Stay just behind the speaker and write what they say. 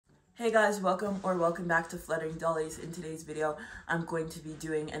Hey guys, welcome back to Fluttering Dollies. In today's video, I'm going to be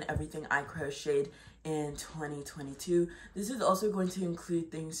doing an everything I crocheted in 2022. This is also going to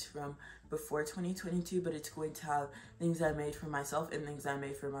include things from before 2022, but it's going to have things I made for myself and things I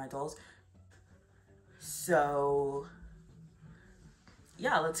made for my dolls. So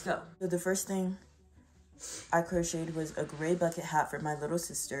yeah, let's go. So the first thing I crocheted was a gray bucket hat for my little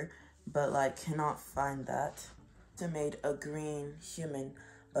sister, but cannot find that. I made a green human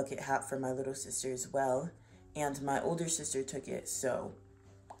bucket hat for my little sister as well, and my older sister took it, so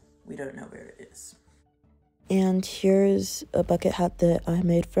we don't know where it is. And here's a bucket hat that I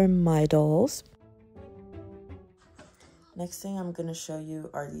made for my dolls. Next thing I'm gonna show you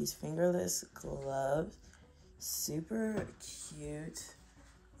are these fingerless gloves. Super cute.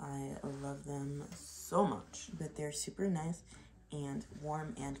 I love them so much, but they're super nice and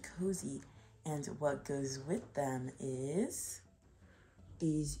warm and cozy. And what goes with them is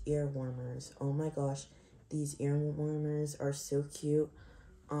these ear warmers. Oh my gosh, these ear warmers are so cute.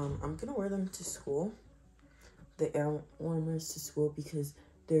 I'm gonna wear them to school, the ear warmers to school, because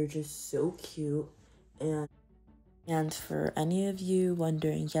they're just so cute. And for any of you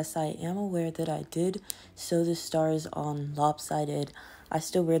wondering, yes, I am aware that I did sew the stars on lopsided. I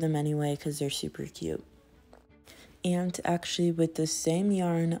still wear them anyway because they're super cute. And actually, with the same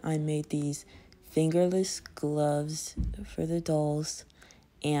yarn, I made these fingerless gloves for the dolls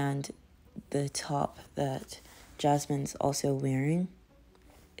and the top that Jasmine's also wearing.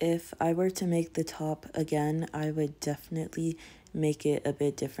 If I were to make the top again, I would definitely make it a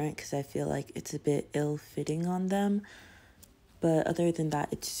bit different because I feel like it's a bit ill-fitting on them. But other than that,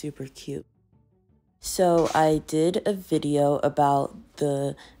 it's super cute. So I did a video about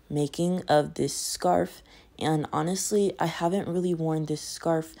the making of this scarf, and honestly, I haven't really worn this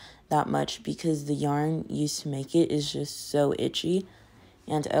scarf that much because the yarn used to make it is just so itchy.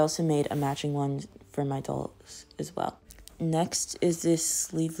 And I also made a matching one for my dolls as well. Next is this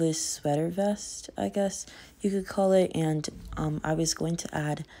sleeveless sweater vest, I guess you could call it. And I was going to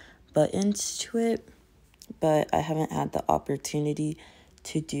add buttons to it, but I haven't had the opportunity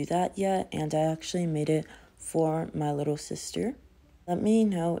to do that yet. And I actually made it for my little sister. Let me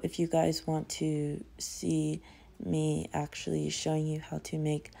know if you guys want to see me actually showing you how to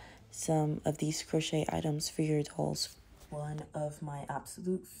make some of these crochet items for your dolls. One of my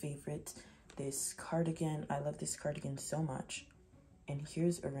absolute favorites, this cardigan. I love this cardigan so much. And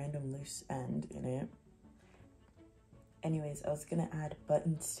here's a random loose end in it. Anyways, I was gonna add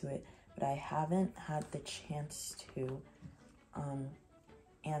buttons to it, but I haven't had the chance to.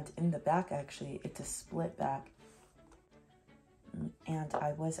 And in the back, actually, it's a split back. And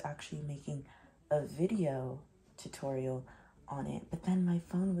I was actually making a video tutorial on it, but then my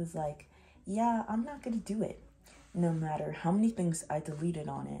phone was like, yeah, I'm not gonna do it. No matter how many things I deleted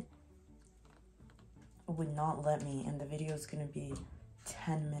on it, would not let me, and the video is gonna be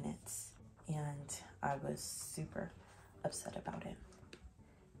 10 minutes. And I was super upset about it.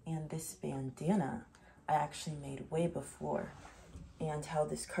 And this bandana, I actually made way before. And how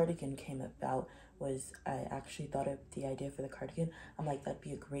this cardigan came about was I actually thought of the idea for the cardigan. I'm like, that'd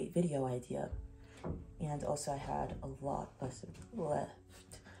be a great video idea. And also I had a lot left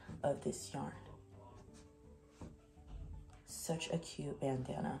of this yarn. Such a cute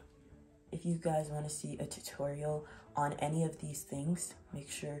bandana. If you guys want to see a tutorial on any of these things, make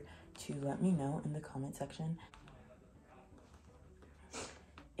sure to let me know in the comment section.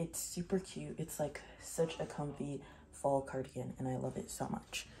 It's super cute. It's like such a comfy fall cardigan, and I love it so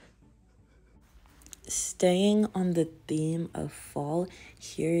much. Staying on the theme of fall,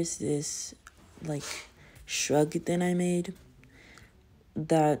 here's this shrug that I made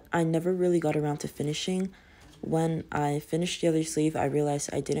that I never really got around to finishing. When I finished the other sleeve, I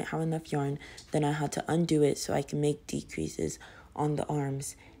realized I didn't have enough yarn. Then I had to undo it so I can make decreases on the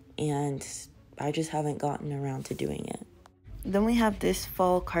arms, and I just haven't gotten around to doing it. Then we have this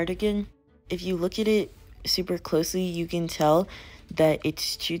fall cardigan. If you look at it super closely, you can tell that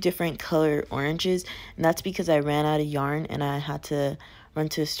it's two different color oranges, and that's because I ran out of yarn and I had to run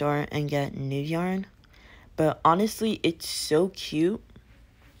to a store and get new yarn. But honestly, it's so cute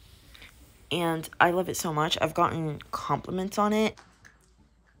and I love it so much. I've gotten compliments on it.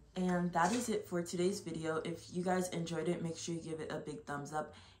 And that is it for today's video. If you guys enjoyed it, make sure you give it a big thumbs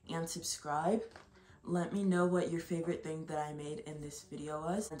up and subscribe. Let me know what your favorite thing that I made in this video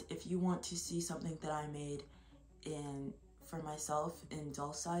was. And if you want to see something that I made for myself in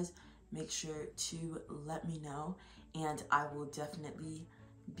doll size, make sure to let me know. And I will definitely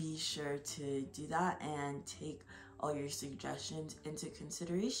be sure to do that and take all your suggestions into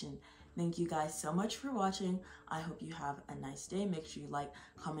consideration. Thank you guys so much for watching. I hope you have a nice day. Make sure you like,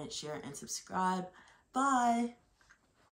 comment, share, and subscribe. Bye!